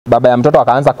baba ya mtoto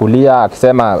akaanza kulia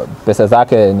akisema pesa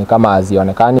zake ni kama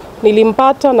hazionekani.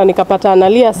 Nilimpata na nikapata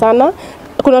analia sana.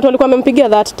 Kuna watu walikuwa wamempigia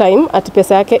that time ati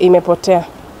pesa yake imepotea.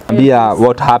 Ambia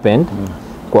what happened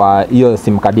kwa hiyo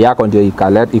sim card yako ndio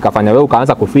ikafanya wewe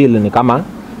ukaanza kufeel ni kama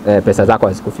pesa zako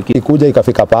hazikufikia. Ikuja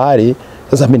ikafika pahali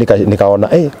sasa mimi nikaona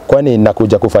kwani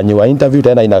nakuja kufanywa interview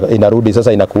tena inarudi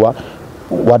sasa inakuwa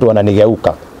watu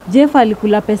wananigeuka. Jeff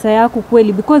alikula pesa yako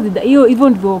kweli because hiyo hivyo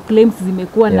ndivyo claims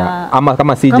zimekuwa na ama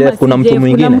kama si Jeff kuna mtu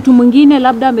mwingine. Kuna mtu mwingine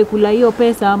labda amekula hiyo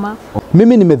pesa ama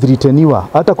mimi nimethreateniwa.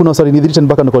 Hata kuna swali ni threaten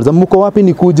mpaka nikauliza mko wapi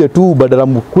nikuje tu badala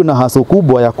mkuna haso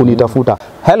kubwa ya kunitafuta.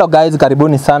 Hello guys,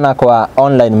 karibuni sana kwa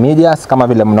online media. Kama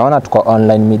vile mnaona tuko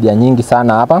online media nyingi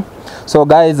sana hapa. So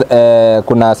guys,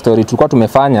 kuna story tulikuwa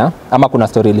tumefanya ama kuna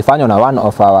story ilifanywa na one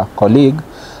of our colleague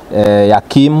ya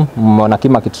Kim, mwana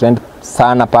Kim akitrend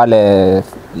sana pale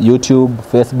YouTube,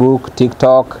 Facebook,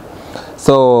 TikTok.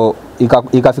 So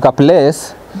ikafika place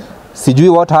sijui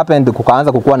what happened,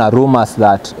 kukaanza kukuwa na rumors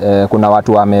that kuna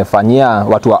watu wamefanyia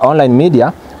watu wa online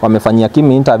media wamefanyia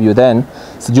Kim interview, then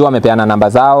sijui wamepeana namba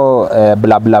zao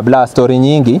bla bla bla, story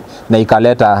nyingi na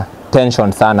ikaleta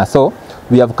tension sana. So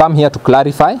we have come here to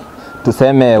clarify,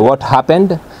 tuseme what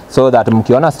happened so that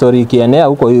mkiona story ikienea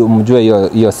huko mjue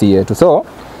hiyo si yetu. So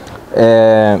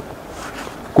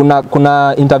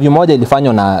kuna interview moja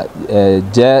ilifanywa na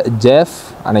Jeff,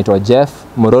 anaitwa Jeff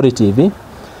Morori TV,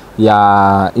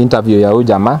 ya interview ya huyu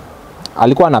jamaa.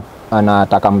 Alikuwa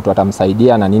anataka mtu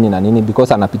atamsaidia na nini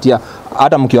because anapitia,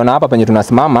 hata mkiona hapa penye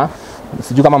tunasimama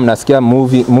sijui kama mnasikia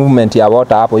movement ya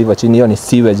water hapo hivyo chini, hiyo ni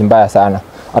sewage mbaya sana,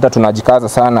 hata tunajikaza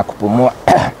sana kupumua.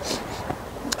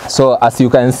 So as you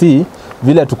can see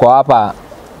vile tuko hapa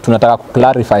tunataka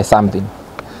clarify something.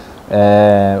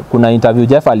 Kuna interview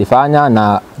Jeff alifanya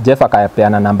na Jeff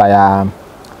akapeana namba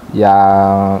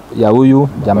ya huyu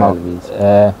jamaa,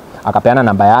 akapeana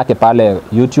namba yake pale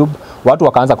YouTube. Watu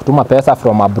wakaanza kutuma pesa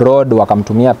from abroad,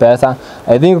 wakamtumia pesa.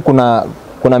 I think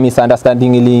kuna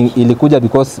misunderstanding ilikuja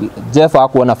because Jeff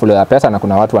hakuona flow ya pesa na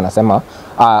kuna watu wanasema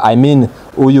I mean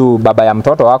huyu baba ya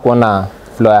mtoto hakuona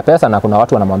flow ya pesa na kuna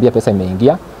watu wanamwambia pesa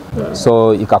imeingia.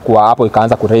 So ikakuwa hapo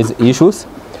ikaanza ku raise issues.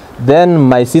 Then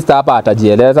my sister hapa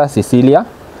atajieleza, Cecilia,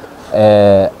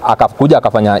 akakuja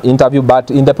akafanya interview, but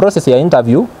in the process ya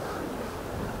interview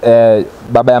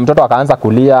baba ya mtoto akaanza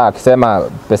kulia akisema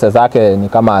pesa zake ni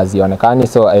kama hazionekani.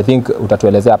 So I think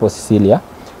utatuelezea hapo Cecilia,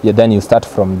 then you start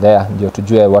from there ndio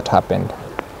tujue what happened.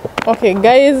 Okay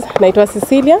guys, naitwa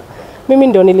Cecilia. Mimi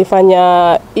ndio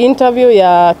nilifanya interview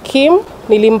ya Kim.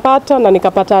 Nilimpata na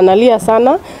nikapata analia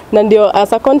sana, na ndio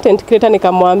as a content creator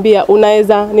nikamwambia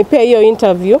unaweza nipea hiyo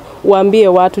interview uambie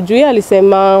watu juu.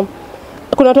 Alisema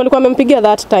kuna watu walikuwa wamempigia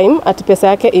that time ati pesa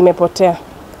yake imepotea.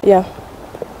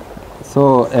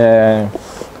 So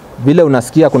vile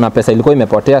unasikia kuna pesa ilikuwa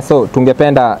imepotea, so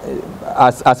tungependa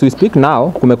as we speak now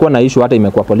kumekuwa na issue, hata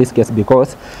imekuwa police case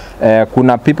because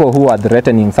kuna people who are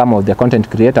threatening some of the content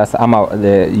creators ama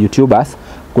the YouTubers.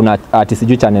 Kuna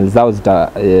sijui channel zao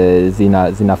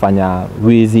zinafanya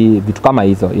wizi, vitu kama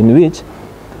hizo, in which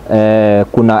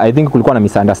kuna I think kulikuwa na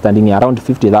misunderstanding around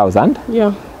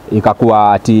 50,000.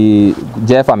 Ikakuwa ati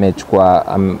Jeff amechukua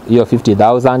hiyo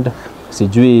 50,000,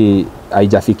 sijui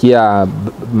haijafikia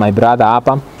my brother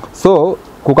hapa. So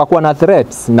kukakuwa na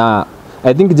threats, na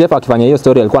I think Jeff akifanya hiyo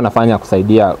story alikuwa anafanya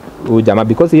kusaidia huyu jamaa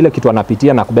because ile kitu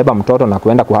anapitia na kubeba mtoto na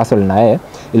kuenda kuhustle na yeye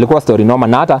ilikuwa story noma,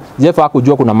 na hata Jeff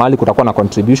hakujua kuna mali kutakuwa na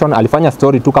contribution. Alifanya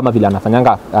story tu kama vile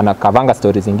anakavanga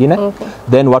stories zingine.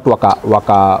 Then watu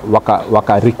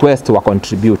waka request wa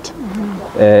contribute.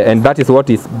 And that is what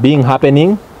is being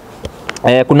happening.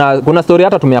 Kuna story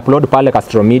hata tumeupload pale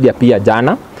Castro Media pia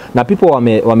jana, na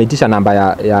people wameitisha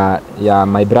namba ya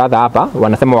my brother hapa,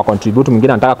 wanasema wa contribute.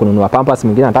 Mwingine anataka kununua pampers,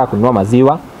 mwingine anataka kununua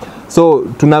maziwa. So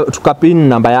tukapin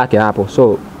namba yake hapo,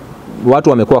 so watu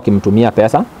wamekuwa wakimtumia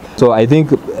pesa. So I think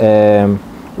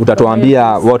utatuambia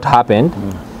what happened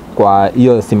kwa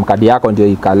hiyo sim card yako ndio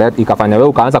ikafanya wewe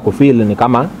ukaanza kufeel ni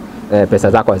kama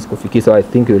pesa zako hazikufikia. So I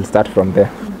think we will start from there.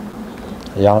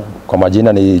 Kwa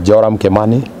majina ni Joram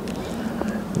Kimani,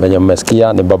 venye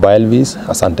mmesikia ni Baba Elvis.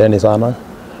 Asanteni sana.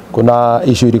 Kuna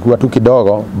issue ilikuwa tu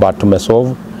kidogo but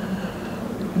tumesolve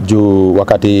juu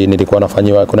wakati nilikuwa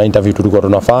nafanyiwa, kuna interview tulikuwa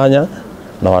tunafanya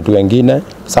na watu wengine.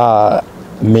 Saa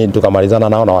mimi tukamalizana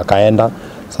nao na wakaenda.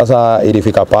 Sasa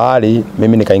ilifika pahali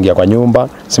mimi nikaingia kwa nyumba,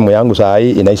 simu yangu saa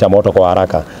hii inaisha moto kwa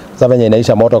haraka. Sasa venye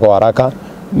inaisha moto kwa haraka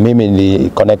mimi ni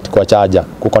connect kwa charger.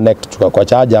 Kuconnect kwa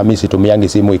charger mimi situmiangi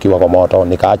simu ikiwa kwa moto,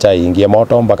 nikaacha iingie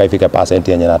moto mpaka ifike percent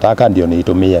yenye nataka ndio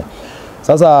niitumie.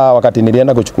 Sasa wakati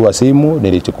nilienda kuchukua simu,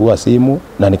 nilichukua simu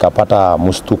na nikapata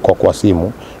mstuko kwa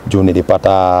simu juu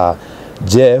nilipata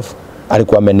Jeff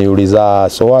alikuwa ameniuliza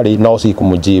swali na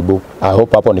sikumjibu. I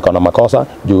hope hapo niko na makosa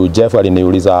juu Jeff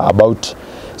aliniuliza about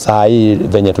saa hii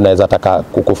venye tunaweza taka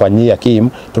kukufanyia Kim,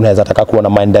 tunaweza taka kuona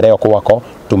maendeleo kwako,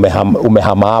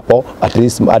 umehama hapo at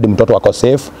least hadi mtoto wako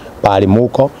safe pali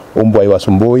muko, umbwa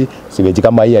haiwasumbui, siweji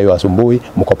kama hii haiwasumbui,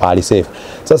 mko pali safe.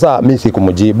 Sasa mimi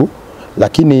sikumjibu,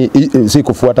 lakini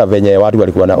sikufuata venye watu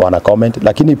walikuwa wana comment,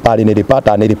 lakini pali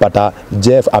nilipata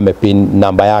Jeff amepin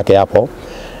namba yake hapo.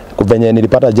 Venye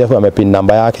nilipata Jeff amepin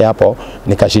namba yake hapo,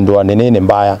 nikashindwa ni nini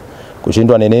mbaya.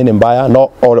 Kushindwa ni nini mbaya? No,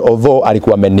 although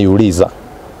alikuwa ameniuliza,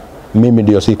 mimi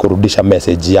ndio sikurudisha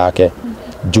message yake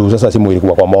juu sasa simu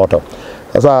ilikuwa kwa moto.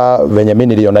 Sasa venye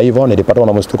mimi niliona hivyo, nilipata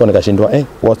na mshtuko, nikashindwa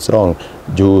what's wrong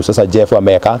juu sasa Jeff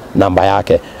ameweka namba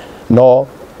yake. No,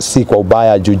 si kwa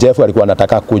ubaya juu Jeff alikuwa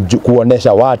anataka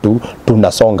kuonesha watu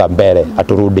tunasonga mbele,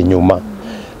 aturudi nyuma.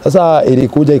 Sasa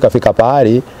ilikuja ikafika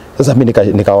pahali sasa mimi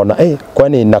nikaona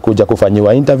kwani nakuja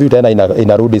kufanywa interview tena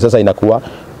inarudi sasa inakuwa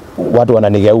watu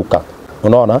wananigeuka.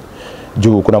 Unaona?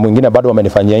 Juu kuna mwingine bado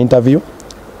wamenifanyia interview,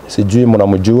 sijui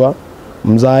mnamjua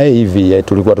mzae hivi,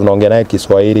 tulikuwa tunaongea naye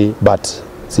Kiswahili but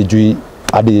sijui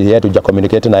hadi yeye tuja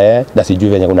communicate na yeye na sijui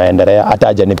venye kunaendelea, hata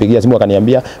hajanipigia simu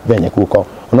akaniambia venye kuko.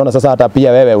 Unaona, sasa hata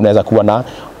pia wewe unaweza kuwa na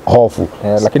hofu.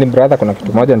 Lakini brother, kuna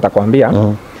kitu moja nitakwambia.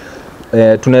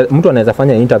 Mtu anaweza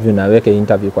fanya interview na aweke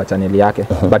interview kwa channel yake,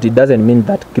 but it doesn't mean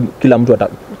that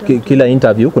kila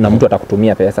interview kuna mtu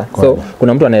atakutumia pesa. So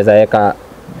kuna mtu anaweza weka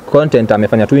content,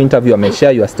 amefanya tu interview,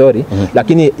 ameshare your story,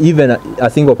 lakini even a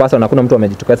single person, hakuna mtu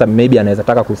amejitokeza maybe anaweza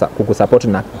taka kukusupport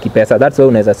na kipesa. That's why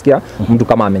unaweza sikia mtu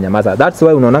kama amenyamaza. That's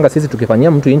why unaonanga sisi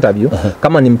tukifanyia mtu interview,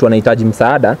 kama ni mtu anahitaji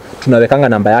msaada, tunawekanga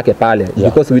namba yake pale,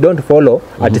 because we don't follow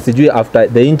ati sijui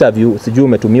after the interview sijui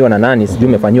umetumiwa na nani, sijui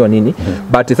umefanywa nini.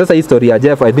 But sasa history ya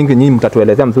Jeff, I think nyinyi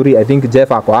mtatuelezea mzuri. I think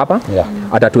Jeff ako hapa,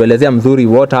 atatuelezea mzuri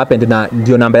what happened, na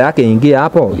ndio namba yake ingia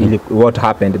hapo ili what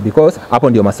happened, because hapo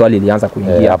ndio maswali ilianza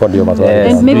kuingia.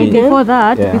 And maybe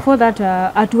before that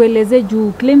atueleze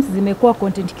juu claims zimekuwa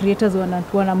content creators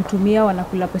wanamtumia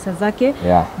wanakula pesa zake.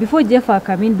 Before Jeff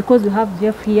come in, because we have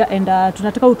Jeff here, and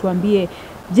tunataka utuambie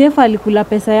Jeff alikula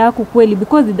pesa yako kweli,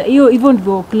 because hiyo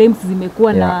ndivyo claims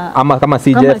zimekuwa na ama kama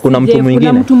si Jeff kuna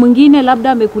mtu mwingine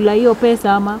labda amekula hiyo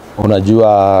pesa. Ama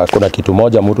unajua kuna kitu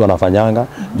moja mtu anafanyanga.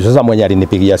 Sasa mwenye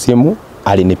alinipigia simu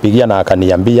alinipigia na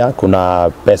akaniambia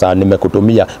kuna pesa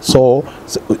nimekutumia, so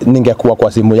ningekuwa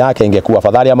kwa simu yake ingekuwa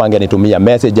afadhali ama angenitumia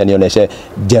message anionyeshe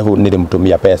Jeff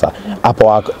nilimtumia pesa.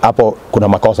 Hapo kuna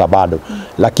makosa bado.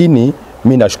 Lakini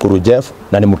mimi nashukuru Jeff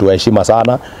na ni mtu wa heshima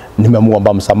sana,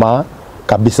 nimemuomba msamaha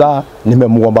kabisa,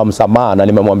 nimemuomba msamaha na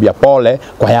nimemwambia pole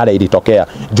kwa yale ilitokea.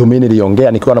 Juu mimi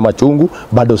niliongea nikiwa na machungu,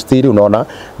 bado still unaona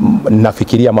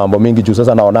nafikiria mambo mingi juu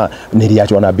sasa naona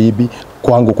niliachwa na bibi,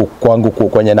 kwangu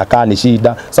kwenye nakaa ni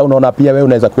shida. Sasa unaona pia wewe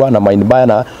unaweza kuwa na mind mbaya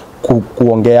na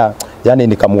kuongea, yani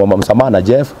nikamuomba msamaha na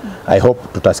Jeff. I hope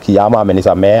tutasikia ama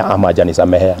amenisamehe ama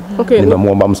hajanisamehe.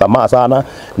 Nimemuomba msamaha sana,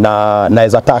 na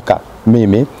naweza taka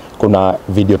mimi kuna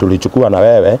video tulichukua na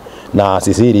wewe na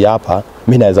Sisiri hapa,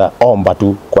 mimi naweza omba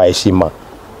tu kwa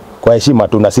heshima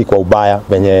tu na si kwa ubaya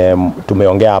venye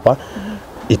tumeongea hapa,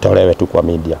 itolewe tu kwa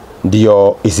media,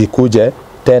 ndio isikuje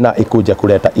tena ikuje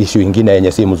kuleta issue nyingine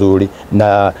yenye si mzuri.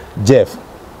 Na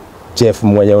Jeff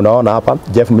mwenye unaona hapa,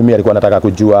 Jeff mimi alikuwa nataka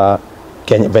kujua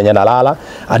venye nalala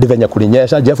hadi venye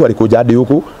kulinyesha. Jeff alikuja hadi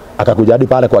huku, akakuja hadi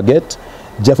pale kwa gate.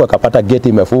 Jeff akapata gate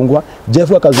imefungwa.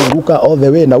 Jeff akazunguka all the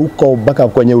way na huko mpaka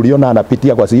kwenye uliona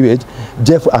anapitia kwa sewage.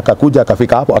 Jeff akakuja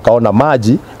akafika hapo akaona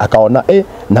maji, akaona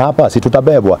na hapa si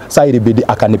tutabebwa. Sasa ilibidi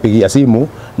akanipigia simu,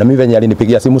 na mimi venye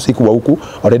alinipigia simu siku wa huku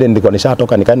already nilikuwa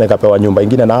nishatoka, nikaenda nikapewa nyumba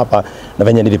nyingine na hapa, na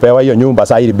venye nilipewa hiyo nyumba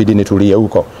sasa ilibidi nitulie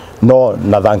huko. No,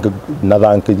 na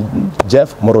thank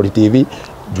Jeff Morori TV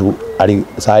juu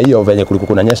saa hiyo venye kulikuwa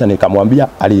kunanyesha nikamwambia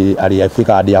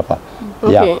alifika hadi hapa.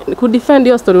 Kudefend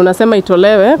hiyo story unasema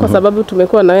itolewe kwa sababu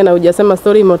tumekuwa na wewe na hujasema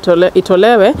story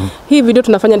itolewe. Hii video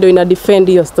tunafanya ndio ina defend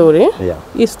hiyo story.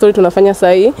 Hii story tunafanya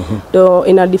sasa hii ndio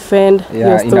ina defend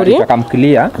hiyo story.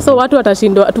 So watu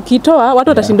watashindwa tukitoa, watu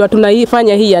watashindwa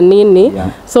tunaifanya hii ya nini.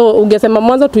 So ungesema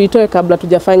mwanzo tuitoe kabla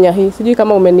tujafanya hii. Sijui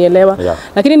kama umenielewa.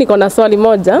 Lakini niko na swali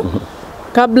moja.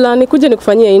 Kabla nikuje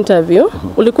nikufanyie interview,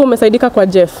 ulikuwa umesaidika kwa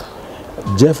Jeff?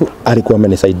 Jeff alikuwa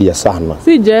amenisaidia sana.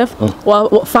 Si Jeff,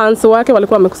 fans wake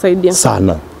walikuwa wamekusaidia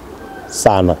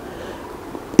sana.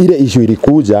 Ile issue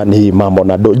ilikuja ni mambo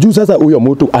na juu sasa huyo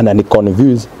mtu anani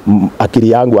confuse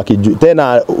akili yangu akijua.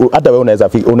 Tena hata wewe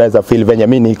unaweza feel venye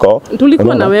mimi niko.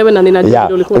 Tulikuwa na wewe na ninajua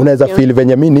ulikuwa. Unaweza feel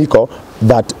venye mimi niko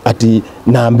that ati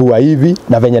naambua hivi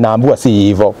na venye naambua si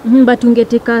hivyo. But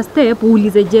ungeteka step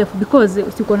uulize Jeff because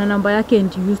usiko na namba yake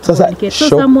and you used to communicate. So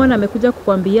someone amekuja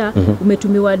kukwambia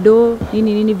umetumiwa do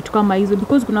nini vitu kama hizo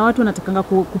because kuna watu wanatakanga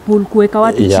kuweka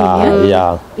watu chini.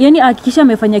 Yaani hakikisha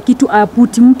amefanya kitu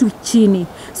aputi mtu chini.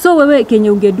 So wewe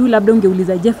kenye ungedu labda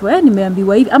ungeuliza Jeff,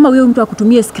 nimeambiwa hivi, ama wewe mtu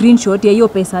akutumie screenshot ya hiyo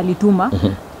pesa alituma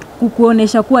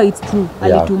kukuonesha kuwa it's true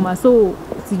alituma. So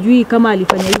sijui kama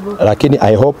alifanya hivyo, lakini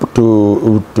I hope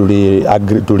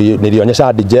nilionyesha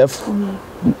hadi Jeff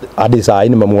hadi saa hii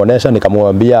nimemuonesha,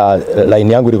 nikamwambia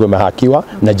line yangu ilikuwa imehakiwa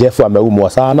na Jeff ameumwa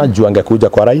sana juu angekuja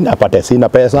kwa line apate sina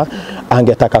pesa,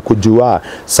 angetaka kujua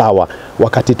sawa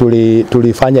wakati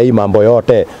tulifanya hii mambo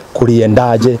yote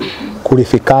kuliendaje,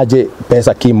 kulifikaje,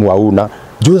 pesa Kim hauna.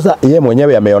 Juza yeye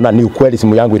mwenyewe ameona ni ukweli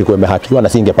simu yangu ilikuwa imehakiwa na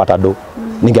singepata do.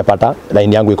 Ningepata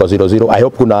line yangu iko 00. I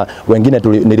hope kuna wengine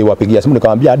niliwapigia simu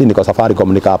nikamwambia hadi niko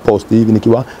Safaricom, post hivi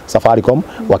nikiwa Safaricom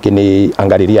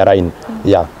wakiniangalilia line.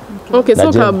 Okay,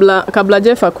 so kabla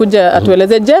Jeff akuja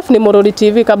atueleze, Jeff ni Morori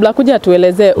TV, kabla akuja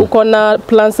atueleze uko na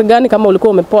plans gani kama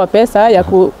ulikuwa umepewa pesa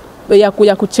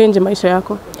ya kuchange maisha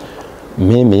yako?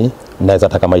 Mimi naweza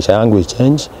taka maisha yangu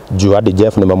i-change juu hadi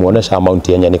Jeff nimemuonesha amount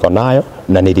yenye niko nayo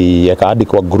na niliweka hadi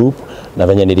kwa group, na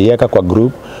venye niliweka kwa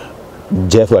group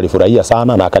Jeff alifurahia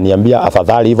sana na akaniambia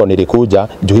afadhali hivyo nilikuja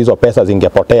juu hizo pesa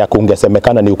zingepotea,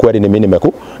 kungesemekana ni ukweli ni mimi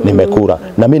nimekura.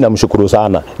 Na mimi namshukuru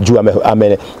sana juu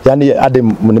yani hadi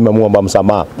nimemuomba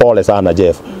msamaha. Pole sana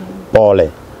Jeff, pole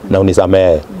na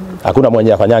unisamehe. Hakuna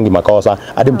mwenye afanyangi makosa.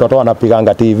 Hadi mtoto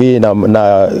anapiganga TV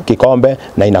na kikombe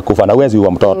na inakufa na uwezi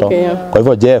uwa mtoto. Kwa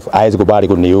hivyo Jeff hawezi kubali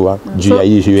kuniua juu ya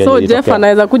issue yenyewe. So Jeff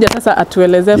anaweza kuja sasa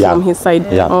atueleze from his side.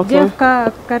 Jeff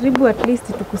karibu at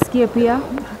least tukusikie pia.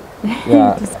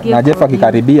 Na Jeff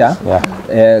akikaribia,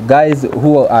 guys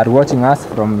who are watching us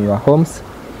from your homes,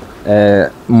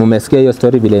 mumesikia hiyo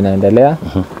story vile inaendelea,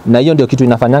 na hiyo ndio kitu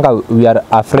inafanyanga we are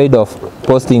afraid of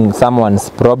posting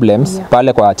someone's problems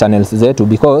pale kwa channels zetu,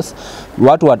 because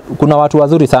kuna watu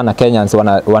wazuri sana Kenyans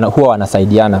huwa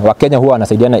wanasaidiana. Wakenya huwa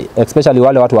wanasaidiana, especially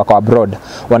wale watu wako abroad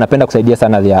wanapenda kusaidia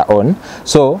sana their own.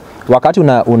 So wakati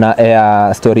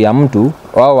una story ya mtu,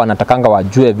 wao wanatakanga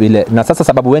wajue vile, na sasa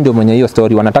sababu wewe ndio mwenye hiyo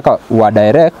story wanataka wa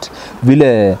direct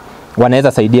vile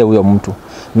wanaweza saidia huyo mtu.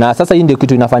 Na sasa hii ndio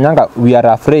kitu inafanyanga we are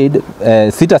afraid.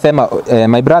 Sitasema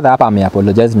my brother hapa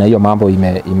ameapologize na hiyo mambo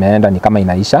imeenda ni kama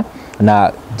inaisha,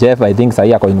 na Jeff I think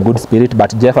sahi ako in good spirit,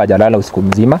 but Jeff hajalala usiku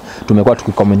mzima. Tumekuwa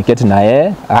tukicommunicate na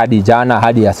yeye hadi jana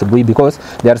hadi asubuhi, because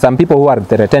there are some people who are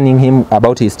threatening him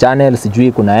about his channel,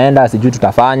 sijui kunaenda, sijui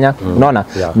tutafanya, unaona.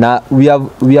 Na we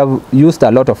have used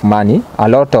a lot of money, a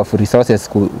lot of resources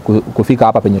kufika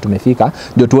hapa penye tumefika,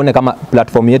 ndio tuone kama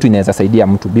platform yetu inaweza saidia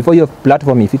mtu. Before hiyo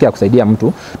platform ifike ya kusaidia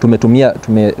mtu,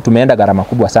 tumeenda gharama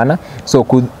kubwa sana. So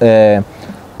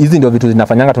hizi ndio vitu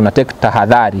zinafanyanga tunatake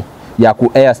tahadhari ya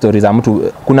ku-air story za mtu.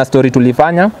 Kuna story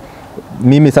tulifanya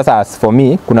mimi sasa, as for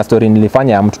me, kuna story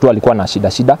nilifanya ya mtu tu alikuwa na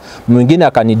shida. Mwingine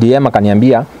akani-DM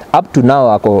akaniambia up to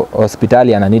now ako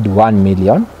hospitali ana need 1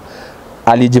 million.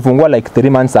 Alijifungua like 3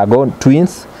 months ago,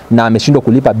 twins, na ameshindwa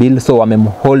kulipa bill, so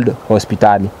wamemhold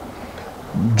hospitali.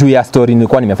 Juu ya story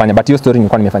nilikuwa nimefanya, but hiyo story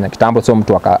nilikuwa nimefanya kitambo, so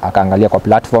mtu akaangalia kwa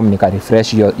platform, nika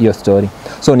refresh hiyo story.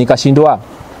 So nikashindwa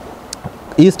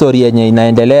hii story yenye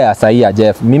inaendelea sasa ya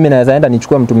Jeff, mimi naweza enda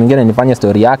nichukue mtu mwingine nifanye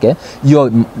story yake,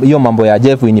 hiyo mambo ya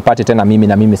Jeff inipate tena mimi,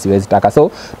 na mimi siwezi taka.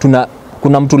 So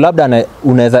kuna mtu labda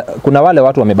kuna wale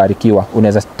watu wamebarikiwa,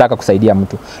 unaweza taka kusaidia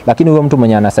mtu, lakini huyo mtu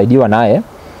mwenye anasaidiwa naye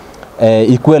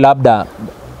ikuwe labda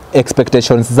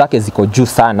expectations zake ziko juu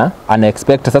sana, ana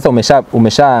expect sasa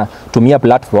umesha tumia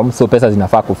platform, so pesa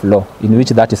zinafaa kuflow, in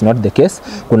which that is not the case.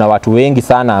 Kuna watu wengi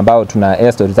sana ambao tuna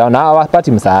air stories zao na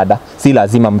hawapati msaada. Si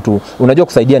lazima mtu, unajua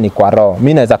kusaidia ni kwa roho.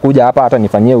 Mimi naweza kuja hapa hata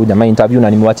nifanyie huyu jamaa interview na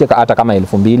nimwachie hata kama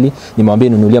 2000, nimwambie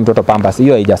nunulie mtoto pampers,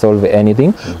 hiyo haija solve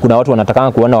anything. Kuna watu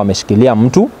wanatakanga kuona wameshikilia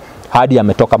mtu hadi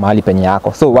ametoka mahali penye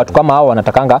yako. So watu kama hao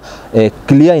wanatakanga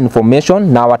clear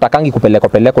information, na watakangi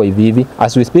kupeleko hivi.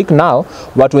 As we speak now,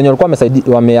 watu wenye walikuwa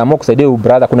wameamua kusaidia huyu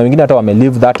brother, kuna wengine hata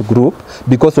leave that group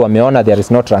because wameona there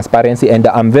is no transparency, and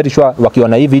I'm very sure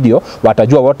wakiona hii video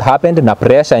watajua what happened na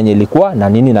pressure yenye ilikuwa na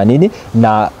nini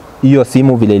na hiyo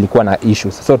simu vile ilikuwa na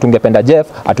issues. So tungependa Jeff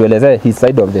atuelezee his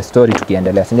side of the story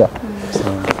tukiendelea, si ndio?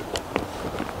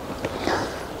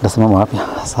 Nasimama wapi?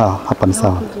 Sawa, hapa ni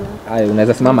sawa. Haya,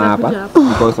 unaweza simama hapa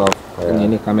because of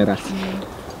nini kamera.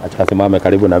 Acha simame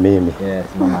karibu na mimi.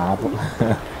 Simama hapo.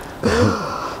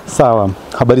 Sawa.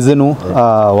 Habari zenu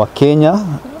wa Kenya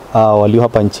walio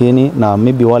hapa nchini na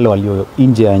maybe wale walio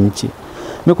nje ya nchi.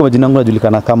 Mimi kwa majina yangu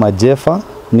najulikana kama Jeffa,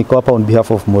 niko hapa on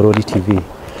behalf of Morori TV.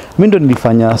 Mimi ndo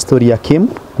nilifanya story ya Kim,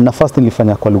 na first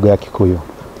nilifanya kwa lugha ya Kikuyu.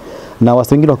 na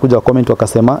watu wengine wakuja comment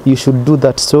wakasema you should do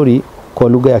that story kwa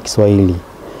lugha ya Kiswahili.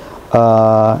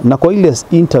 Na kwa ile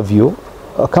interview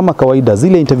kama kawaida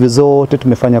zile interview zote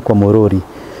tumefanya kwa Morori,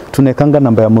 tunekanga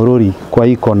namba ya Morori kwa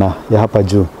hii kona ya hapa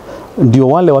juu, ndio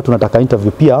wale watu nataka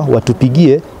interview pia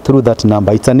watupigie through that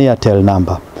number. It's an Airtel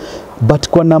number. But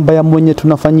kwa namba ya mwenye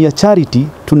tunafanyia charity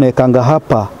tunekanga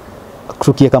hapa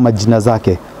tukiweka majina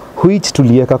zake, which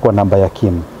tuliweka kwa namba ya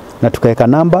Kim na tukaweka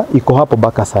namba iko hapo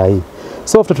baka saa hii.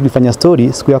 So after tulifanya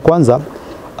story siku ya kwanza,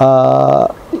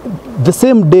 the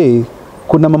same day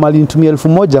kuna mama alinitumia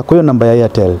 1000 kwa hiyo namba ya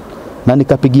Airtel na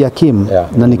nikapigia Kim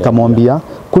na nikamwambia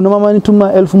kuna mama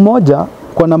alinitumia 1000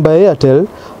 kwa namba ya Airtel,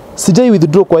 sijai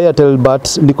withdraw kwa Airtel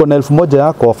but niko na 1000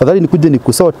 yako, afadhali nikuje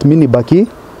nikusort mimi nibaki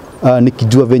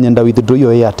nikijua venye nda withdraw hiyo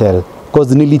Airtel,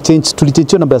 cause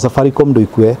tulichange namba ya Safaricom ndio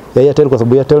ikue ya Airtel kwa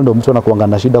sababu Airtel ndio mtu anakuanga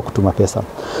na shida kutuma pesa.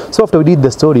 So after we did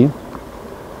the story,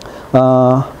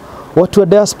 watu wa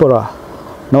diaspora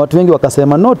na watu wengi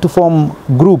wakasema no to form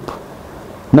group,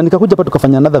 na nikakuja hapa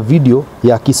tukafanya another video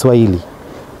ya Kiswahili,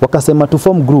 wakasema to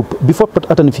form group. Before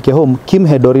hata nifike home, Kim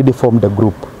had already formed a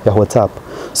group ya WhatsApp.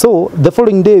 So the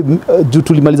following day juu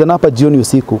tulimalizana hapa jioni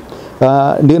usiku,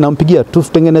 nampigia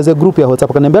tutengeneze group ya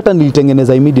WhatsApp, akaniambia hata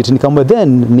nilitengeneza immediate, nikamwambia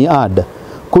then ni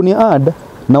add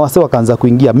na wase wakaanza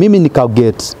kuingia. Mimi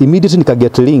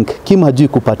nikaget link, Kim hajui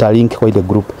kupata link kwa ile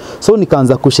group, so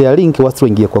nikaanza kushare link watu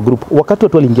waingie kwa group. Wakati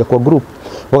watu waliingia kwa group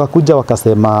wakakuja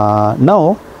wakasema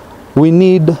now we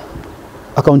need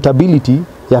accountability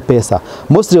ya pesa.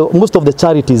 Most of the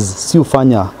charities si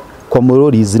ufanya kwa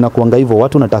Morori zinakuanga hivyo,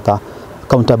 watu nataka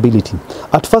accountability.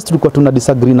 At first tulikuwa tuna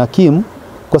disagree na Kim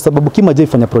kwa sababu Kim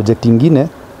hajaifanya project ingine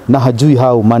na hajui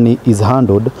how money is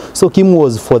handled. So Kim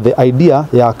was for the idea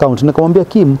ya account. Nikamwambia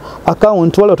Kim,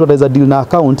 account wale watu wanaweza deal na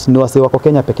account ni wase wako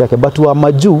Kenya peke yake, but wa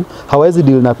majuu hawezi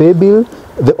deal na pay bill.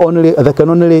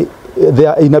 They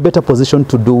are in a better position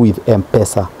to do with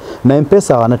mpesa. Na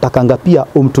mpesa wanatakanga pia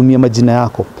umtumie majina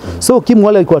yako. So Kim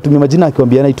wale alikuwa atumia majina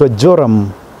akiwaambia anaitwa Joram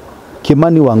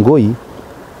Kimani Wangoi,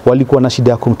 walikuwa na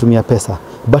shida ya kumtumia pesa.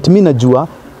 But mimi najua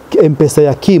mpesa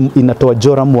ya Kim inatoa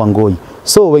Joram Wangoi.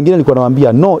 So wengine nilikuwa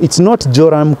nawaambia no, it's not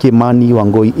Joram Kimani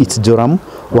Wangoi, it's Joram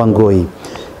Wangoi.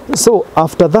 So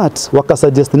after that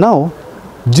wakasuggest now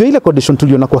juu ile condition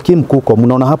tuliona kwa Kim kuko,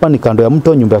 mnaona hapa ni kando ya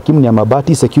mto, nyumba ya Kim ni ya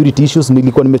mabati, security issues,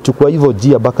 nilikuwa nimechukua hivyo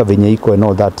jia baka venye iko and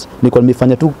all that, nilikuwa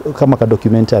nimefanya tu kama ka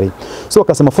documentary. So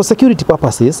wakasema for security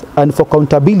purposes and for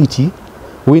accountability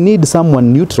we need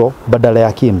someone neutral badala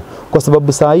ya Kim, kwa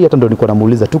sababu saa hii hata ndio nilikuwa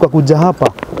namuuliza tukakuja hapa,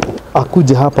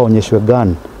 akuje hapa onyeshwe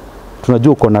gun,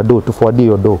 tunajua uko na do, tufuadie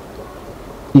hiyo do,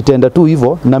 itaenda tu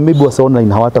hivyo na maybe wasa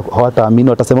online hawataamini,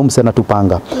 watasema msana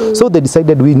tupanga. So they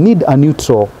decided we need a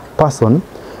neutral person.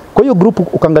 Kwa hiyo group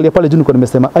ukaangalia pale juu nilikuwa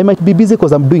nimesema I might be busy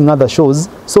because I'm doing other shows,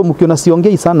 so mkiona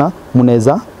siongei sana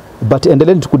mnaweza, but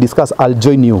endeleeni tukudiscuss, I'll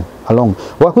join you along.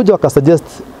 Wakakuja wakasuggest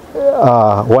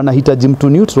wanahitaji mtu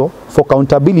neutral for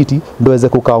accountability ndio waweze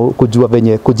kujua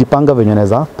venye kujipanga venye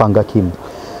naweza panga Kim.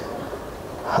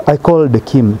 I called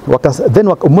Kim. Then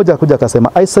mmoja akakuja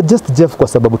akasema I suggest Jeff kwa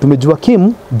sababu tumejua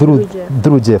Kim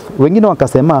through Jeff. Wengine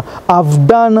wakasema I've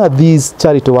done these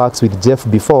charity works with Jeff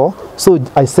before, so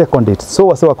I second it. So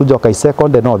wase wakuja wakai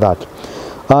second and all that.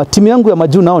 Timu yangu ya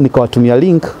majuu nao nikawatumia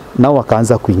link, nao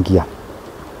wakaanza kuingia.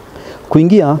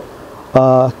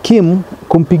 Kim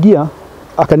kumpigia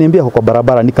akaniambia kwa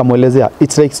barabara, nikamwelezea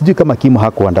it's like sijui kama Kim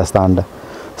haku understand.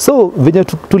 So venye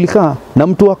tulikaa na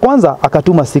mtu wa kwanza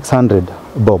akatuma 600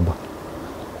 bob.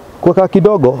 Kwa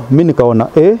kidogo mimi nikaona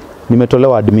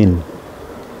nimetolewa admin.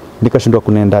 Nikashindwa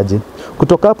kunaendaje.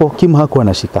 Kutoka hapo Kim hakuwa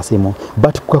anashika simu,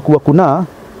 but kwa kuwa kuna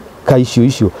ka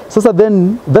issue. Sasa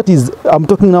then that is I'm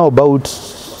talking now about,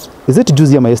 is it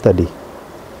juzi ama yesterday?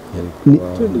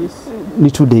 Ni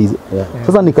 2 days. Yeah.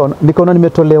 Sasa nikaona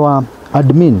nimetolewa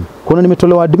admin. Kuna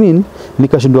nimetolewa admin,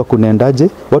 nikashindwa kunaendaje.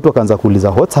 Watu wakaanza kuuliza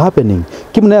what's happening.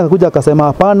 Kim naye akakuja akasema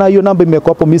hapana, hiyo namba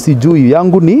imekuwa hapo, mimi sijui,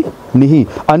 yangu ni hii.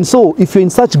 And so if you're in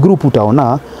such group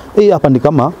utaona hapa ni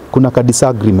kama kuna ka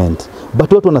disagreement.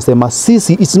 But watu wanasema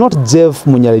sisi, it's not Jeff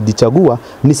mwenye alijichagua,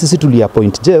 ni sisi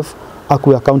tuliappoint Jeff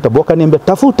akuwe accountable. Akaniambia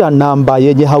tafuta namba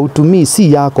yenye hautumii,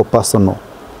 si yako personal,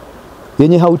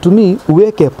 yenye hautumii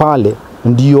uweke pale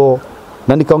ndio.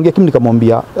 Na nikaongea Kim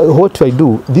nikamwambia what do I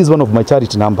do, this is one of my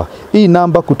charity number, hii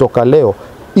namba kutoka leo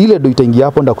ile ndio itaingia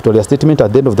hapo, ndio kutolea statement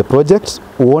at the end of the project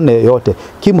uone yote.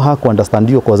 Kim haku understand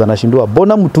hiyo cause anashindwa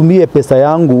bona mtumie pesa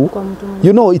yangu,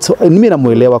 you know, it's mimi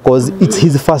namuelewa cause it's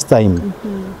his first time.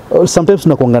 Sometimes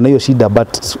tunakuanga na hiyo shida,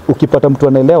 but ukipata mtu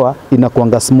anaelewa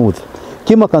inakuanga smooth.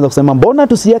 Kim akaanza kusema mbona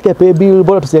tusiweke pay bill,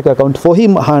 mbona tusiweke account. For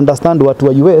him I understand watu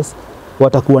wa US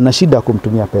watakuwa na shida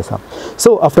kumtumia pesa.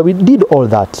 So after we did all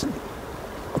that,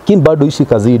 Kim bado ishi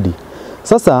kazidi.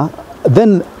 Sasa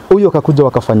then huyo akakuja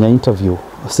wakafanya interview.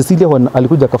 Cecilia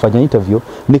alikuja akafanya interview,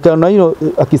 nikaona hiyo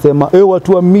akisema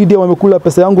watu wa media wamekula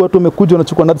pesa yangu, watu wamekuja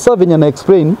wanachukua. Na sasa venye na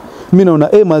explain mimi naona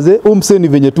maze umseni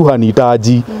venye tu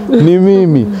hanihitaji ni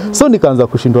mimi. So nikaanza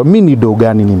kushindwa mimi ni do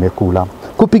gani nimekula.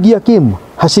 Kupigia Kim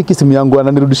hashiki simu yangu,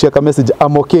 ananirudishia ka message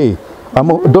I'm okay.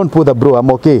 Don't bother bro,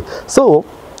 I'm okay. So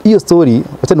hiyo story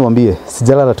acha niwaambie,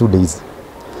 sijalala 2 days.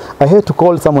 I had to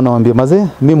call someone naambia maze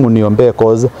mimi muniombee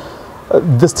cause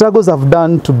the struggles I've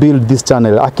done to build this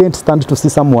channel, I can't stand to see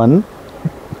someone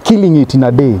killing it in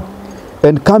a day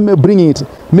and come bring it.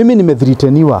 Mimi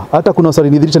nimedhriteniwa, hata kuna swali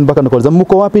nidhriten mpaka nikauliza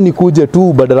mko wapi nikuje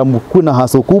tu badala kuna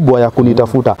haso kubwa ya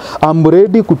kunitafuta. I'm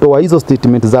ready kutoa hizo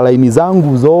statement za laini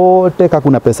zangu zote kama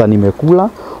kuna pesa nimekula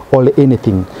or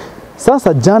anything.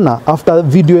 Sasa jana after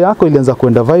video yako ilianza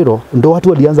kwenda viral, ndo watu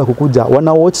walianza kukuja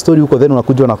wana watch story huko, then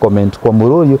wanakuja na comment kwa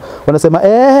Moroyo wanasema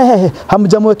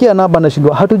hamjamwekea namba.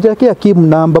 Nashindwa, hatujawekea Kim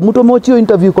namba. Mtu ameochio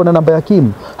interview kwa namba ya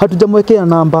Kim, hatujamwekea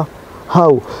namba.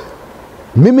 How?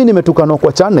 Mimi nimetukanwa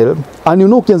kwa channel, and you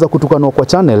know ukianza kutukanwa kwa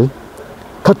channel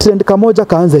ka trend kamoja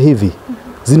kaanze hivi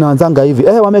zinaanzanga hivi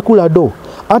wamekula do.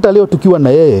 Hata leo tukiwa na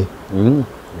yeye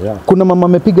kuna mama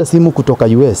amepiga simu kutoka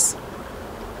US,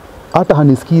 hata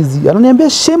hanisikizi, ananiambia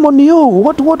shame on you,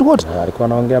 what alikuwa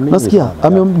anaongea mingi. Nasikia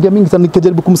ameongea mingi sana,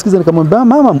 nikajaribu kumsikiza nikamwambia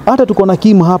mama hata tuko na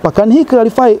Kim hapa, can he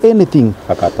clarify anything?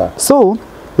 Akata. So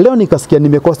leo nikasikia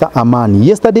nimekosa amani.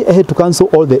 Yesterday I had to cancel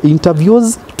all the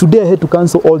interviews, today I had to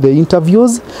cancel all the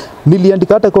interviews.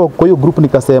 Niliandika hata kwa hiyo group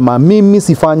nikasema mimi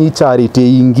sifanyi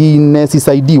charity ingine,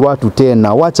 sisaidii watu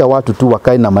tena, wacha watu tu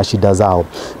wakae na mashida zao.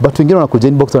 But wengine wanakuja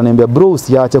inbox wananiambia bro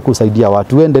usiache kusaidia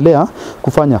watu, endelea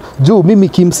kufanya. Juu mimi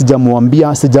Kim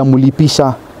sijamwambia,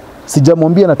 sijamulipisha,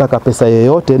 sijamwambia nataka pesa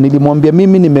yoyote. Nilimwambia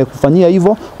mimi nimekufanyia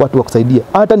hivyo watu wakusaidia.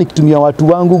 Hata nikitumia watu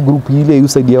wangu group ile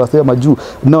usaidia wasema juu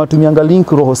na watumianga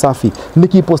link roho safi,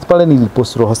 nikipost pale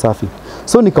nilipost roho safi.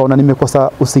 So nikaona nimekosa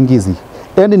usingizi,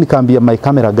 and nikaambia my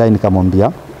camera guy,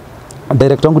 nikamwambia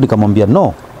director wangu, nikamwambia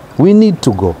no, we need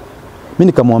to go. Mimi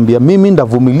nikamwambia mimi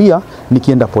ndavumilia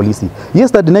nikienda polisi.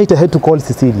 Yesterday night I had to call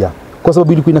Cecilia kwa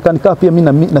sababu ilikuwa inakanika pia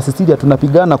mimi na Cecilia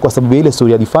tunapigana kwa sababu ile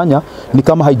story alifanya ni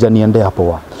kama haijaniendea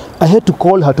poa. I had to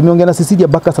call her, tumeongea na Cecilia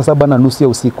mpaka saa 7:30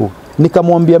 usiku.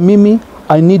 Nikamwambia mimi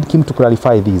I need Kim to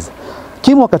clarify this.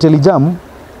 Kim wakati alijam,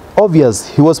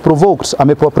 obvious he was provoked,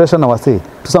 amepewa pressure na wase.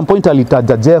 To some point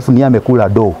alitaja Jeff ni amekula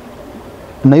do.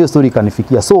 Na hiyo story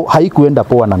kanifikia. So haikuenda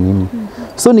poa na mimi.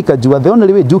 So nikajua the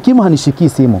only way, juu Kim hanishiki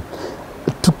simu.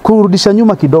 Tukurudisha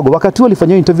nyuma kidogo, wakati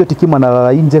walifanyia interview Kim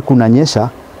analala nje kunanyesha,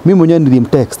 mimi mwenyewe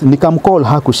nilimtext, nikamcall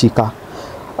hakushika.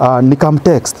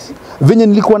 Nikamtext. Venye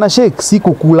nilikuwa na shake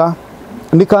sikukula.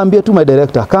 Nikaambia tu my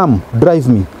director, come drive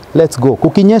me, let's go.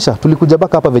 Kukinyesha tulikuja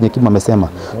baka hapa venye Kim amesema.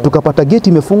 Tukapata gate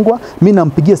imefungwa, mimi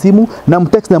nampigia simu na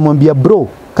mtext namwambia bro,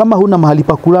 kama huna mahali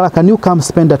pa kulala can you come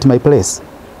spend at my place.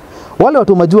 Wale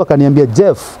watu majua kaniambia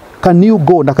Jeff, can you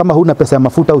go, na kama huna pesa ya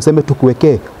mafuta useme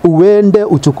tukuwekee, uende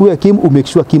uchukue Kim, umake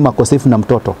sure Kim ako safe na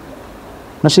mtoto.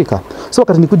 Nashika. So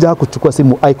wakati nikuja hapo kuchukua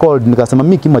simu, I called, nikasema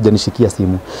mimi Kim hajanishikia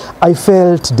simu. I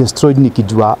felt destroyed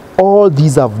nikijua all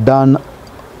these I've done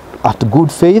at good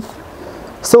faith.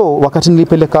 So wakati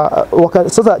nilipeleka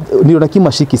sasa niliona Kim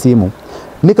ashiki simu.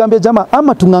 Nikamwambia jamaa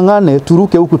ama tungangane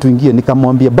turuke huku tuingie.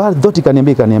 Nikamwambia Dhoti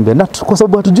kaniambia na kwa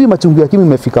sababu hatujui machungu ya Kim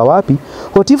imefika wapi.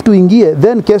 What if tuingie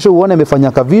then kesho uone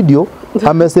amefanya ka video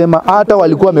amesema hata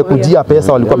walikuwa wamekujia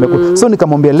pesa walikuwa So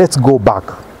nikamwambia let's go back.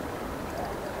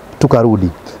 Tukarudi.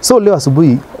 So leo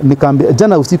asubuhi nikaambia,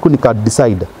 jana usiku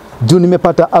decide. Juu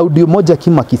nimepata audio moja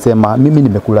Kim akisema mimi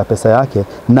nimekula pesa yake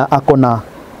na ako na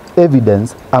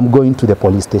evidence, I'm going to the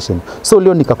police station. So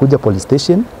leo nikakuja police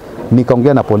station,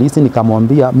 nikaongea na polisi,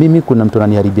 nikamwambia mimi kuna mtu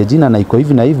ananiharibia jina na iko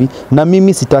hivi na hivi, na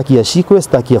mimi sitaki ashikwe,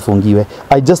 sitaki afungiwe.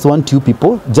 I just want you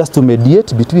people just to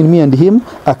mediate between me and him,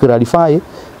 clarify.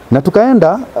 Na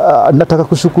tukaenda. Nataka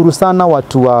kushukuru sana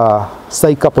watu wa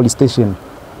Saika police station.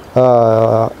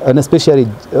 And especially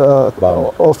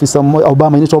officer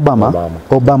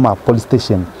Obama police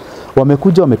station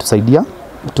wamekuja, wametusaidia,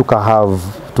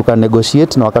 tuka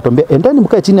negotiate na wakatuambia endani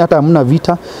mkae chini hata hamna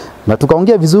vita, na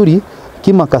tukaongea vizuri.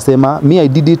 Kim akasema me I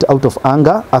did it out of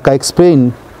anger, aka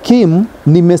explain Kim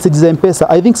ni message za mpesa.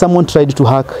 I think someone tried to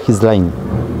hack his line,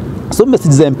 so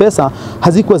message za mpesa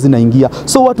hazikuwa zinaingia,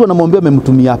 so watu wanamwambia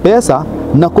wamemtumia pesa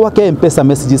na kwake mpesa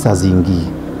messages haziingii.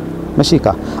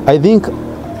 Mashika. I think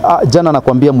jana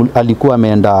nakwambia alikuwa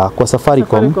ameenda kwa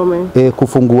Safaricom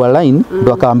kufungua line,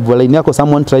 ndo akaambiwa line yako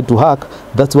someone tried to hack,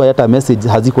 that's why hata message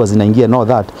hazikuwa zinaingia, no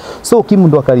that. So Kim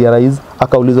ndo akarealize,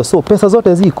 akaulizwa so pesa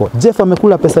zote ziko, Jeff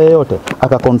amekula pesa yote?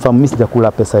 Akaconfirm mimi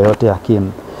sijakula pesa yote ya Kim.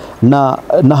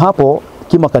 Na hapo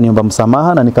Kim akaniomba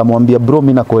msamaha na nikamwambia bro,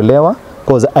 mimi nakuelewa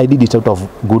because I did it out of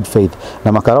good faith.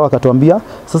 Na Makarawa akatuambia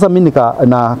sasa, mimi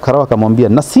na Karawa akamwambia,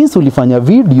 na since ulifanya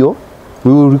video,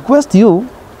 we will request you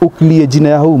uklie jina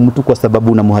ya huyu mtu kwa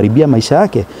sababu unamharibia maisha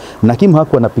yake. Na Kim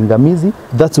hakuwa na pingamizi,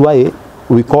 that's why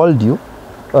we called you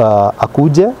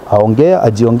akuje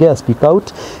ajiongea, speak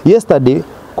out. Yesterday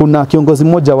kuna kiongozi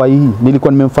mmoja wa hii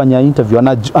nilikuwa nimemfanya interview,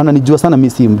 ananijua sana, mimi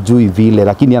simjui vile,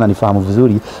 lakini ananifahamu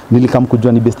vizuri.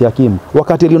 Nilikamkujua ni best ya Kim.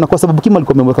 Wakati aliona, kwa sababu Kim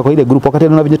alikuwa amemweka kwa ile group, wakati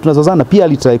aliona venye tunazozana, pia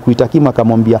alitry kuita Kim,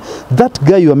 akamwambia that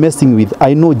guy you are messing with,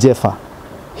 I know Jeffa,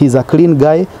 he's a clean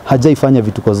guy, hajaifanya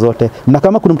vituko zote, na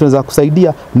kama kuna mtu anaweza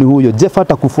kusaidia ni huyo Jeffa,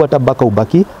 atakufuata baka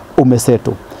ubaki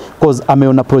umeseto, cause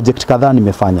ameona project kadhaa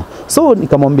nimefanya. So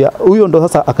nikamwambia huyo, ndo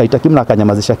sasa akaita Kim na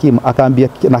akanyamazisha Kim,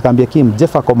 akaambia Kim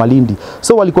Jeffa kwa Malindi.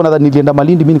 So walikuwa nadhani nilienda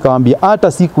Malindi, mimi nikamwambia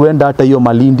hata si kuenda hata hiyo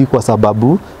Malindi kwa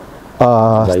sababu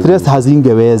stress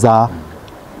hazingeweza.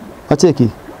 Acheki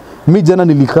mimi jana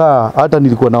nilikaa, hata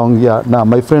nilikuwa naongea na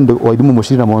my friend Waidimu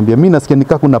Moshiri, namwambia mimi nasikia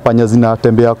nikaa kuna panya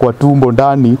zinatembea kwa tumbo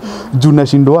ndani, juu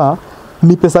nashindwa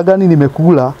ni pesa gani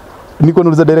nimekula. Niko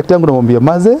nauliza direct yangu, namwambia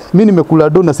maze, mimi nimekula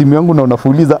do na simu yangu na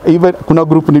unafuliza. Even kuna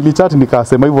group nilichat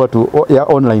nikasema hivyo watu ya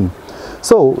online.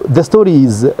 So the story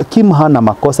is Kim hana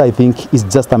makosa, I think is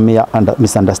just a mere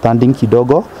misunderstanding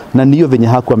kidogo, na niyo venye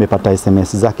haku amepata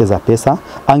SMS zake za pesa.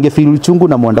 Angefeel uchungu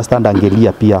na muunderstand,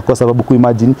 angelia pia, kwa sababu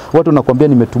kuimagine watu wanakuambia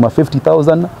nimetuma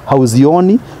 50,000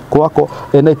 hauzioni kwako.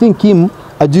 And I think Kim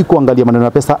ajui kuangalia maneno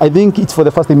ya pesa. I think it's for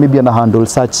the first time maybe ana handle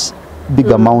such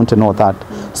big amount and all that.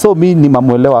 So me ni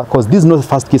mamuelewa, because this is not the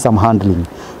first case I'm handling.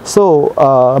 So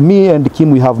me and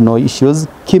Kim, we have no issues.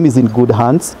 Kim is in good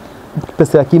hands.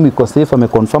 Pesa ya Kim iko safe,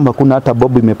 ameconfirm hakuna hata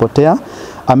bob imepotea,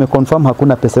 ameconfirm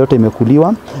hakuna pesa yote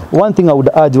imekuliwa. One thing I would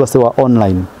urge wase wa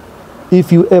online,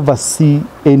 if you ever see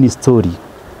any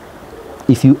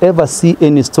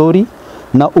story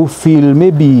na ufeel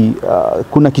maybe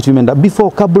kuna kitu imeenda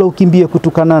before, kabla ukimbie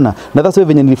kutukanana, na that's why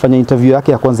venye nilifanya interview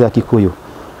yake ya kwanza ya Kikuyu,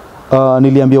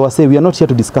 niliambia wase, we are not here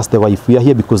to discuss the wife, we are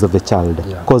here because of the child,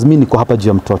 because mimi niko hapa juu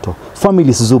ya mtoto.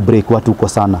 Families zo break, watu uko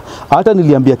sana. Hata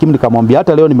niliambia Kim, nikamwambia,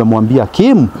 hata leo nimemwambia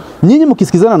Kim, nyinyi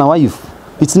mkisikizana na wife,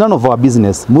 it's none of our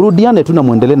business, murudiane tu na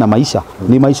muendelee na maisha,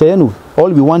 ni maisha yenu.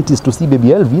 All we want is to see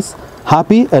baby Elvis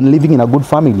happy and living in a good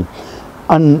family,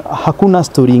 and hakuna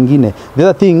story ingine. The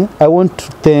other thing I want to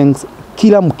thank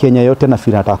kila Mkenya yote na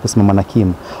feel nataka kusimama na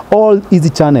Kim. All easy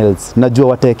channels najua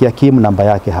watekea Kim namba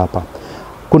yake hapa.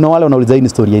 Kuna wale wanauliza hii ni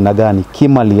story aina gani.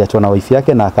 Kim aliachwa na wife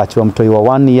yake na akaachwa mtoi wa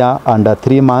 1 year under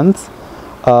 3 months.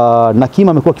 Na Kim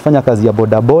amekuwa akifanya kazi ya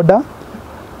bodaboda,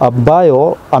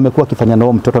 ambayo amekuwa akifanya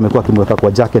nao mtoto, amekuwa akimweka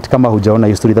kwa jacket. Kama hujaona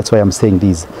hiyo story, that's why I'm saying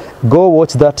this. Go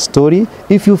watch that story.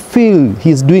 If you feel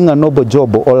he's doing a noble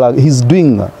job or he's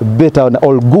doing better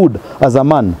or good as a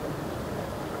man.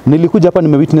 Nilikuja hapa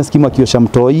nimewitness Kim akiosha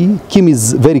mtoi. Kim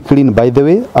is very clean by the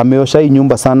way. Ameosha hii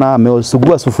nyumba sana,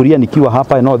 ameosugua sufuria nikiwa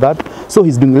hapa and all that. So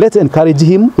he's doing, let's encourage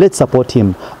him, let's support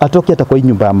him. Atoke hata kwa hii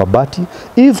nyumba ya mabati.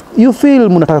 If you feel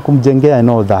mnataka kumjengea and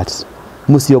all that,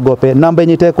 msiogope. Namba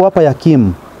yenye itakuwa hapa ya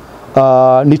Kim,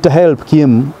 nita help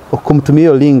Kim kumtumia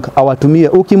hiyo link, awatumie.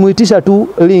 Ukimuitisha tu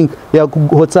link ya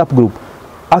WhatsApp group,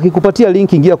 akikupatia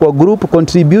link, ingia kwa group,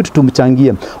 contribute,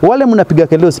 tumchangie. Wale mnapiga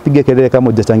kelele, usipige kelele kama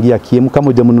hujachangia Kim. Kama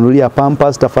hujamnunulia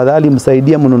pampers, tafadhali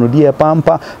msaidie mnunulie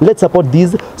pampa. Let's support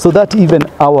this so that even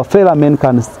our fellow men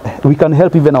we can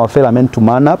help even our fellow men to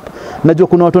man up. Najua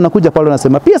kuna watu wanakuja pale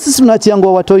wanasema, pia sisi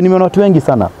tunachangua watoi. Nimeona watu wengi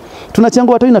sana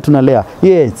tunachangua watoi na tunalea.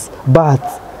 Yes, but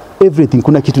everything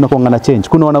kuna kitu na change.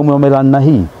 Kuna wanaume wamelana na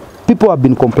hii. People have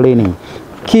been complaining.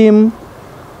 Kim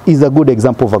is a good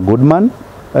example of a good man.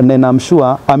 And then I'm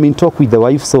sure I'm in talk with the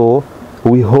wife, so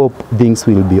we hope things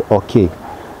will be okay.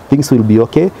 Things will be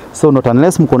okay. So not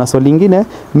unless mko na swali lingine,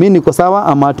 mimi niko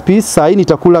sawa, I'm at peace. Sasa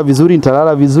nitakula vizuri,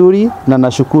 nitalala vizuri, na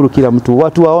nashukuru kila mtu.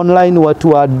 Watu wa online, watu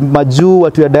wa majuu,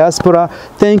 watu wa diaspora,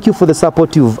 thank you for the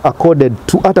support you've accorded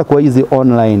to hata kwa hizi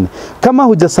online. Kama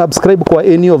huja subscribe kwa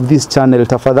any of this channel,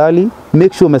 tafadhali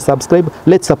make sure umesubscribe.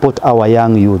 Let's support our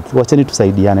young youth. Wacheni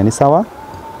tusaidiane, ni sawa?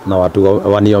 Na watu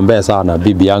waniombee sana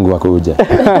bibi yangu akuje.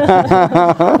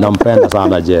 Nampenda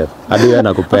sana Jeff. Hadi wewe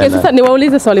nakupenda. Okay, sasa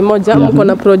niwaulize swali moja. Mko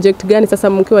na project gani sasa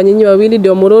mkiwa nyinyi wawili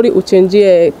ndio Murori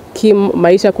uchenjie Kim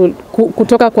maisha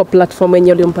kutoka kwa platform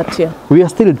yenye ulimpatia? We are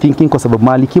still thinking, kwa sababu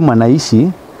mali Kim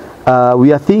anaishi,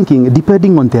 we are thinking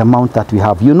depending on the amount that we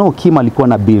have. You know, Kim alikuwa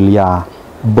na bill ya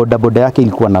bodaboda yake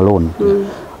ilikuwa na loan.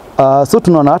 So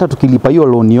tunaona hata tukilipa hiyo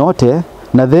loan yote,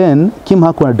 na then Kim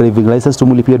hakuwa na driving license,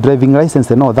 tumulipia driving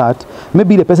license and all that,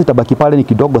 maybe ile pesa itabaki pale ni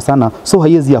kidogo sana, so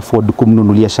haiwezi afford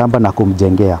kumnunulia shamba na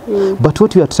kumjengea. But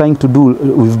what we are trying to do,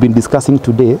 we've been discussing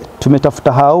today,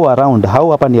 tumetafuta hao around,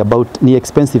 hao hapa ni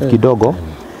expensive kidogo,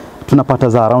 tunapata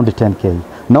za around 10k,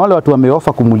 na wale watu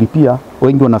wameofa kumulipia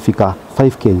wengi wanafika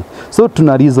 5k. So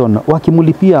tuna reason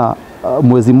wakimulipia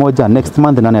mwezi moja, next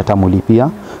month nani atamulipia?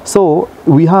 So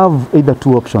we have either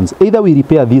two options, either we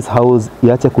repair this house,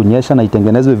 iache kunyesha na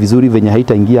itengenezwe vizuri venye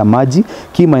haitaingia maji,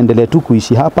 Kim aendelee tu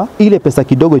kuishi hapa, ile pesa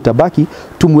kidogo itabaki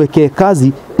tumwekee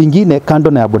kazi ingine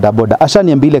kando na ya bodaboda.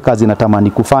 Ashaniambia ile kazi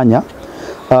natamani kufanya,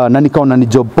 na nikaona ni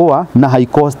job poa na high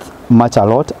cost much a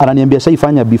lot, ananiambia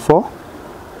shaifanya before,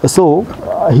 so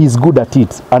he's good at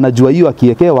it, anajua hiyo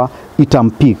akiekewa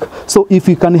itampick. So if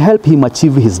you can help him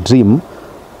achieve his dream,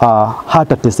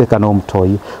 hata teseka na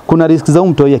mtoi. Kuna risk za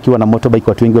mtoi akiwa na motorbike,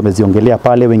 watu wengi wameziongelea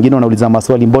pale, wengine wanauliza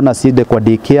maswali, mbona siende kwa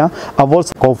daycare? I've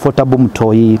also comfortable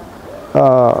mtoi.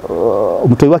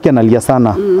 Mtoi wake analia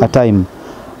sana at time,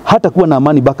 hata kuwa na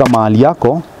amani baka mahali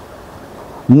yako.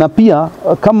 Na pia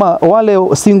kama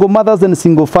wale single mothers and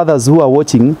single fathers who are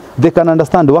watching, they can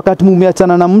understand, wakati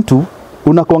mumeachana na mtu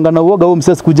unakuanga na uoga,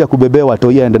 msasa kuja kubebea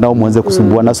watoi aende nao muanze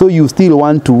kusumbuana, so you still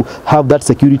want to have that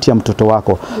security ya mtoto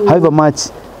wako. However much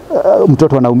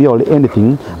mtoto anaumia or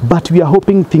anything, but we are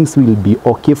hoping things will be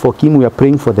okay for Kim. We are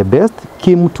praying for the best.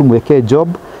 Kim tumwekee job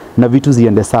na vitu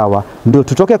ziende sawa, ndio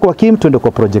tutoke kwa Kim tuende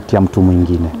kwa project ya mtu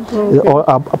mwingine.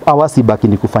 Awasi baki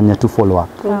ni kufanya tu follow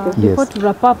up. Yes. Before to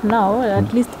wrap up now,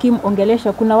 at least Kim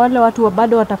ongelesha, kuna wale watu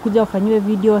bado watakuja wafanyiwe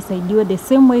video, wasaidiwe the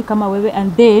same way kama wewe,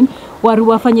 and then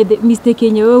wafanye the mistake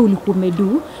yenye wewe ulikuwa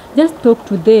umedu. Just talk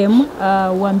to them,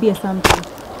 waambie something.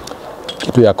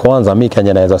 Kitu ya kwanza mimi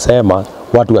Kenya naweza sema,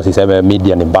 watu wasiseme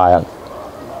media ni mbaya.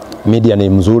 Media ni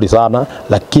mzuri sana,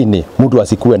 lakini mtu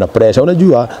asikuwe na pressure.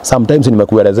 Unajua sometimes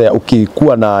nimekuelezea,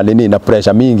 ukikuwa na na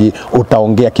pressure mingi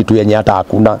utaongea kitu yenye hata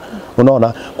hakuna.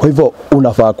 Unaona? Kwa hivyo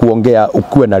unafaa kuongea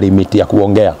ukuwe na limit ya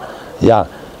kuongea.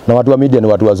 Na watu wa media ni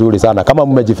watu wazuri sana. Kama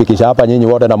mmejifikisha hapa nyinyi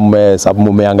wote na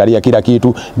mmeangalia kila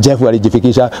kitu, Jeff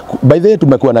alijifikisha. By the way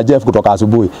tumekuwa na Jeff kutoka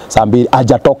asubuhi saa 2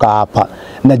 hajatoka hapa.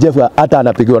 Na Jeff hata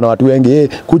anapigiwa na watu wengi,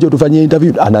 kuja tufanyie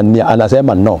interview,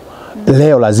 anasema no.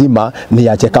 Leo lazima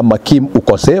niache kama Kim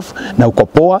uko safe na uko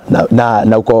poa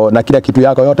na uko na kila kitu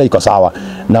yako yote iko sawa.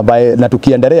 Na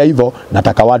tukiendelea hivyo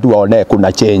nataka watu waone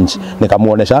kuna change.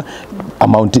 Nikamuonesha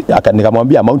amount,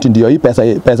 nikamwambia amount ndio hii,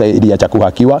 pesa iliacha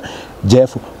kuhakiwa.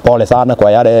 Jeff, pole sana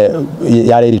kwa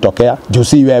yale ilitokea. Juu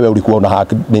si wewe ulikuwa una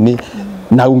haki nini,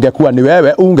 na ungekuwa ni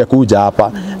wewe ungekuja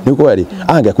hapa. Ni kweli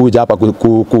angekuja hapa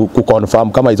ku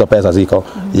confirm kama hizo pesa ziko.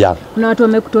 Kuna watu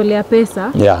wamekutolea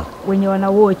pesa wenye wana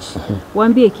watch,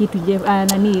 waambie kitu Jeff,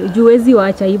 nani juwezi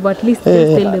waacha hivyo, at least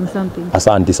just tell them something.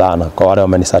 Asante sana kwa wale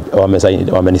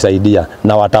wamenisaidia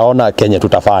na wataona Kenya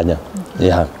tutafanya.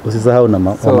 Usisahau na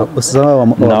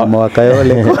mama wa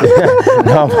Kayole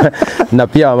na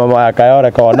pia mama wa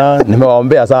Kayole Kona,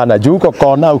 nimewaombea sana juu uko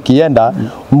Kona ukienda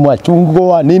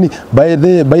mwachungwa nini. By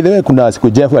the way kuna siku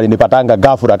Jeff alinipatanga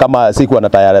ghafla kama siku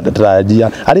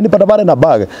anatarajia, alinipata pale na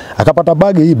bag, akapata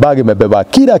bag, hii bag imebeba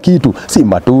kila kitu, si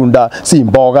matunda, si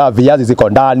mboga, viazi ziko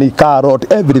ndani,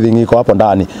 carrot, everything iko hapo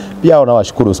ndani. Pia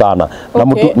unawashukuru sana.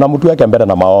 Na mtu wake mbele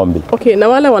na maombi. Na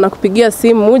wale wanakupigia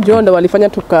simu John ndio walifanya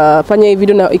tukafanya hii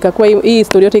video na ikakuwa hii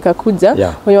story yote ikakuja.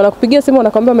 Wenye wanakupigia simu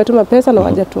wanakuambia umetuma pesa na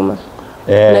hawajatuma.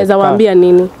 Unaweza waambia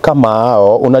nini? Kama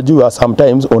hao unajua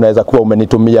sometimes unaweza kuwa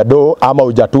umenitumia do ama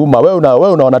hujatuma.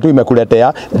 Wewe unaona tu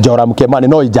imekuletea Joram Kimani,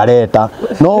 no ijaleta.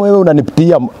 No, wewe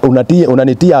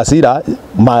unanitia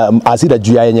hasira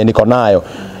juu ya yenye niko nayo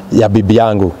ya bibi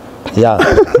yangu.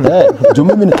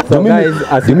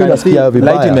 Mimi nasikia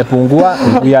light imepungua,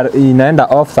 inaenda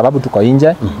off sababu tuko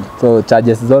nje. So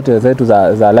charges zote zetu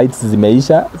za lights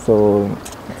zimeisha, so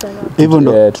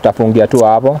hivyo tutafungia tu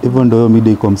hapo. Hivyo ndio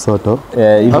media iko msoto.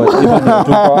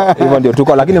 Hivyo ndio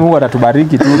tuko, lakini Mungu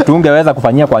atatubariki tu. Tungeweza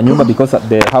kufanyia kwa nyumba because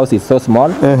the house is so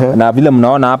small. Na vile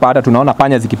mnaona hapa, hata tunaona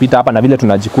panya zikipita hapa na vile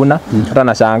tunajikuna. Hata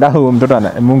nashangaa huyu mtoto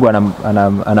Mungu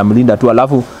anamlinda tu.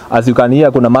 Alafu as you can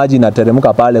hear kuna maji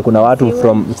inateremka pale, kuna watu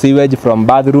from sewage from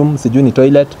bathroom, sijui ni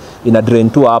toilet ina drain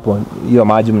tu hapo. Hiyo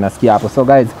maji mnasikia hapo. So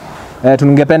guys,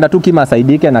 tungependa tu Kim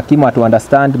asaidike na Kim to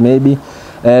understand maybe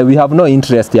we have no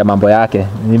interest ya mambo yake.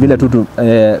 Ni vile tu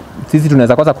sisi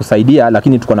tunaweza kosa kusaidia,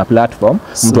 lakini tuko na platform,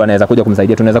 mtu anaweza kuja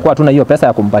kumsaidia. Tunaweza kuwa hatuna hiyo pesa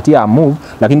ya kumpatia move,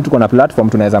 lakini tuko na platform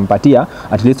tunaweza mpatia,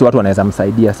 at least watu wanaweza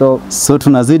msaidia. So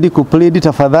tunazidi kuplead,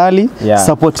 tafadhali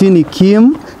supportini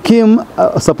Kim Kim,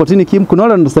 supportini Kim. Kuna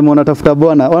wale wanasema wanatafuta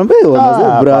bwana. Wanaambia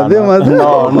brother mazee.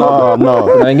 No.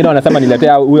 Kuna wengine wanasema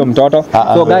niletea huyo mtoto.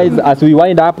 So guys, as we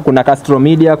wind up, kuna Castro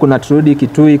Media, kuna Trudy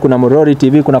Kitui, kuna Morori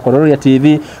TV, kuna Kororia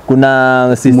TV,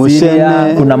 kuna Cecilia,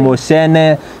 kuna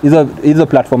Moshene. Hizo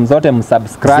platform zote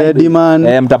msubscribe. ZEDIE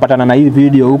Man. Mtapatana na hii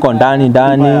video huko ndani.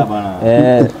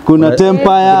 Kuna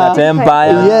Tempire.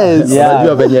 Yes.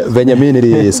 Unajua venye mimi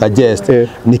nilisuggest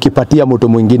nikipatia mtu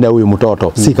mwingine huyu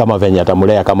mtoto si kama venye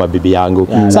atamlea kama bibi yangu.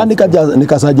 Sasa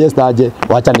nikasuggest aje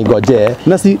wacha nigoje.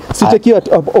 Na sitakiwa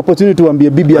opportunity tuambie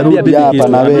bibi arudi hapa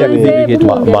na wewe.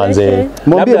 Manze.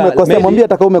 Mwambie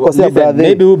atakao umekosea brother.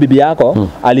 Maybe huyu bibi yako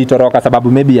alitoroka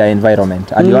sababu maybe ya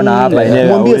environment. Aliona hapa enyewe.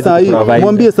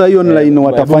 Mwambie saa hiyo online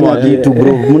watafanya kitu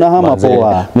bro. Mnahama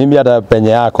poa. Mimi hata penye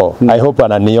yako I hope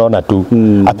ananiona tu.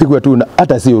 Apigwe tu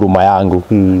hata si huruma yangu.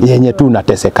 Yenye tu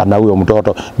nateseka na huyo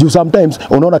mtoto. Juu sometimes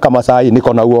unaona kama saa hii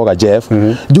niko na uoga Jeff.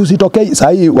 Juu sitokei saa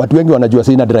hii watu wengi wanajua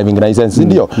sina driving license,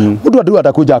 ndio? Mtu tu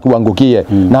atakuja akuangukie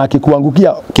na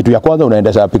akikuangukia kitu ya kwanza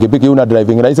unaendesha pikipiki una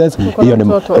driving license, hiyo ni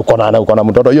uko na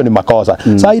mtoto, hiyo ni makosa.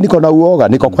 Saa hii niko na uoga,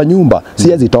 niko kwa nyumba,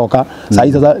 siwezi toka. Saa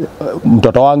hii sasa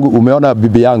mtoto wangu umeona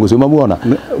bibi yangu, si umemuona?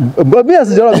 Mimi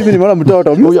sijaona bibi, nimeona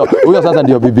mtoto. Huyo sasa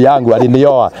ndio bibi yangu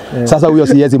alinioa. Sasa huyo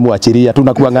siwezi muachilia,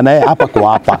 tunakuanga naye hapa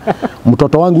kwa hapa.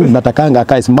 Mtoto wangu natakanga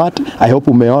akae smart, I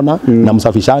hope umeona, na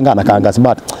msafishanga anakaanga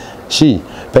smart.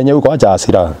 Penye uko acha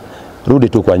hasira. Rudi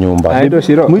tu kwa nyumba.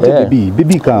 Mwite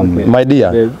bibi come. My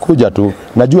dear, kuja tu.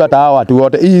 Najua hata hawa watu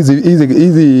wote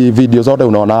hizi video zote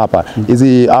unaona hapa.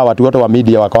 Hizi hawa watu wote wa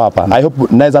media wako hapa. I hope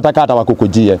naweza taka hata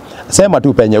wakukujie. Sema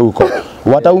tu penye uko.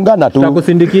 Wataungana tu.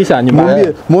 Tutakusindikisha nyumbani.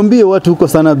 Mwambie watu huko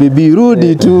sana bibi,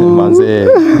 rudi tu. Manze.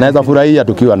 Naweza furahia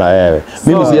tukiwa na wewe.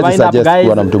 Mimi siwezi suggest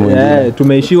kuwa na mtu mwingine.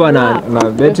 Tumeishiwa na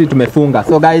battery tumefunga.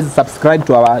 So guys, subscribe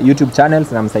to our YouTube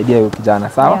channels na msaidie huyo kijana,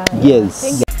 sawa?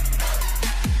 Yes.